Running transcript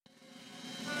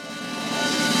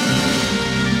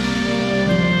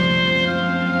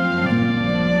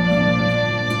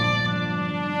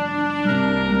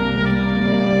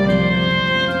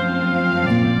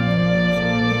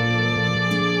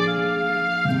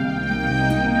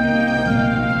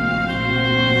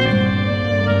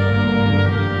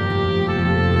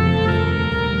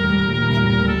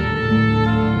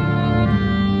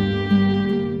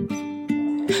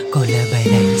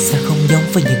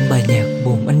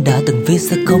viết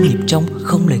sẽ không nhịp trống,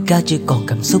 không lời ca chỉ còn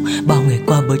cảm xúc. Bao ngày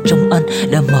qua bởi trong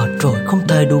anh đã mệt rồi, không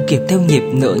thể đu kịp theo nhịp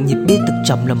nữa. Nhịp biết tức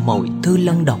chậm làm mọi thứ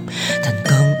lắng đọng, thành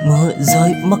cơn mưa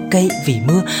rơi mất cây vì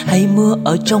mưa, hay mưa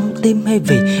ở trong tim, hay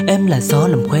vì em là gió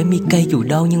làm khóe mi cây. Dù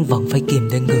đau nhưng vẫn phải kìm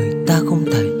để người ta không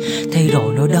thể thay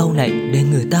đổi nỗi đau này, để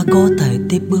người ta có thể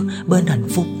tiếp bước bên hạnh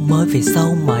phúc mới về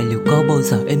sau. Mà liệu có bao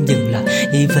giờ em dừng lại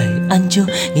nghĩ về anh chưa,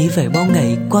 nghĩ về bao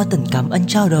ngày qua tình cảm anh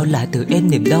trao đổi lại từ em.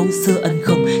 Niềm đau xưa anh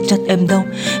không trách em đâu,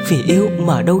 vì yêu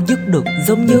mà đâu dứt được.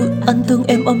 Giống như anh thương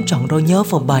em ôm trọn rồi nhớ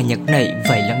vào bài nhạc này.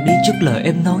 Vậy lặng đi trước lời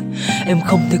em nói, em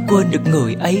không thể quên được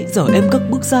người ấy. Giờ em cất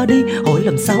bước ra đi, hỏi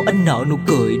làm sao anh nở nụ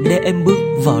cười để em bước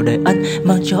vào đời anh,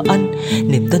 mang cho anh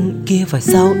niềm tin kia. Và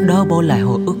sau đó bỏ lại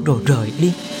hồi ức rồi rời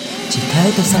đi. Chỉ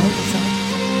thế thôi sao?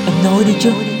 Em nói đi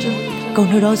chứ. Câu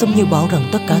nói đó giống như bảo rằng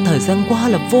tất cả thời gian qua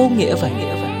là vô nghĩa vậy.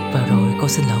 Và rồi câu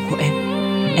xin lỗi của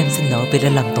em xin lỗi vì đã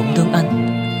làm tổn thương anh.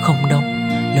 Không đâu,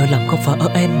 lỗi lầm không phải ở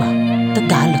em mà tất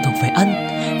cả là thuộc về anh.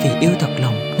 Vì yêu thật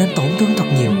lòng nên tổn thương thật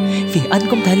nhiều, vì anh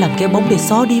không thể làm cái bóng để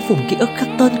xóa đi vùng ký ức khắc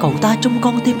tên cậu ta trong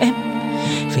con tim em.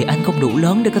 Vì anh không đủ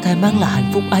lớn để có thể mang lại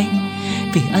hạnh phúc ấy.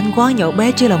 Vì anh quá nhỏ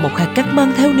bé, chỉ là một hạt cát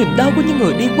mang theo niềm đau của những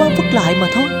người đi qua vứt lại mà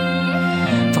thôi.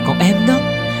 Và còn em đó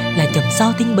là chòm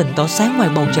sao Thiên Bình tỏ sáng ngoài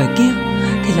bầu trời kia,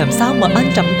 thì làm sao mà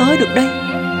anh chậm tới được đây?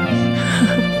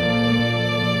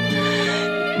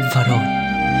 Và rồi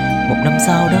một năm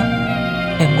sau đó,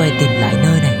 em quay tìm lại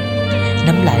nơi này,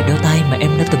 nắm lại đôi tay mà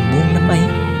em đã từng buông năm ấy.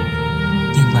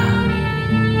 Nhưng mà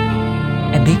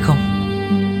em biết không,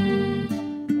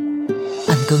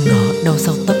 anh cứ ngỡ đâu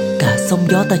sau tất cả sóng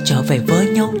gió ta trở về với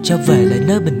nhau, trở về lại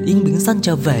nơi bình yên biển xanh,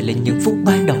 trở về lại những phút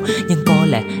ban đầu. Nhưng có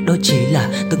lẽ đó chỉ là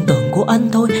tưởng tượng của anh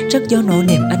thôi, chắc do nỗi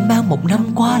niềm anh mang một năm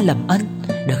qua làm anh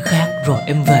đã khác rồi.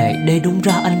 Em về đây đúng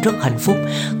ra anh rất hạnh phúc,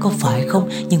 có phải không?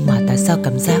 Nhưng mà tại sao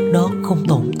cảm giác đó không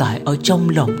tồn tại ở trong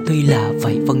lòng? Tuy là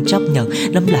vậy vẫn chấp nhận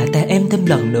nắm lại tay em thêm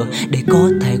lần nữa, để có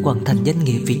thể hoàn thành danh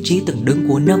nghĩa vị trí từng đứng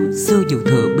của năm xưa. Dù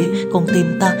thừa biết con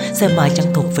tim ta sẽ mãi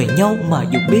chẳng thuộc về nhau, mà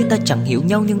dù biết ta chẳng hiểu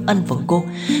nhau nhưng anh vẫn cố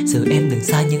giữ em đừng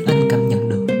xa. Nhưng anh cảm nhận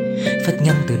được vết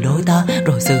ngăn từ đôi ta,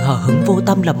 rồi sự hờ hững vô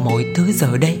tâm làm mọi thứ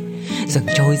giờ đây dần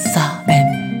trôi xa em.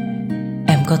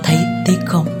 Em có thấy tiếc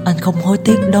không? Anh không hối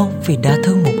tiếc đâu, vì đã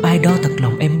thương một ai đó thật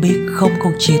lòng em biết không.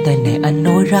 Câu chia tay này anh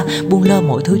nói ra, buông lơ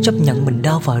mọi thứ, chấp nhận mình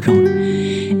đau. Và rồi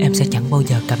em sẽ chẳng bao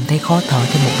giờ cảm thấy khó thở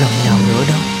thêm một lần nào nữa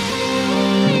đâu.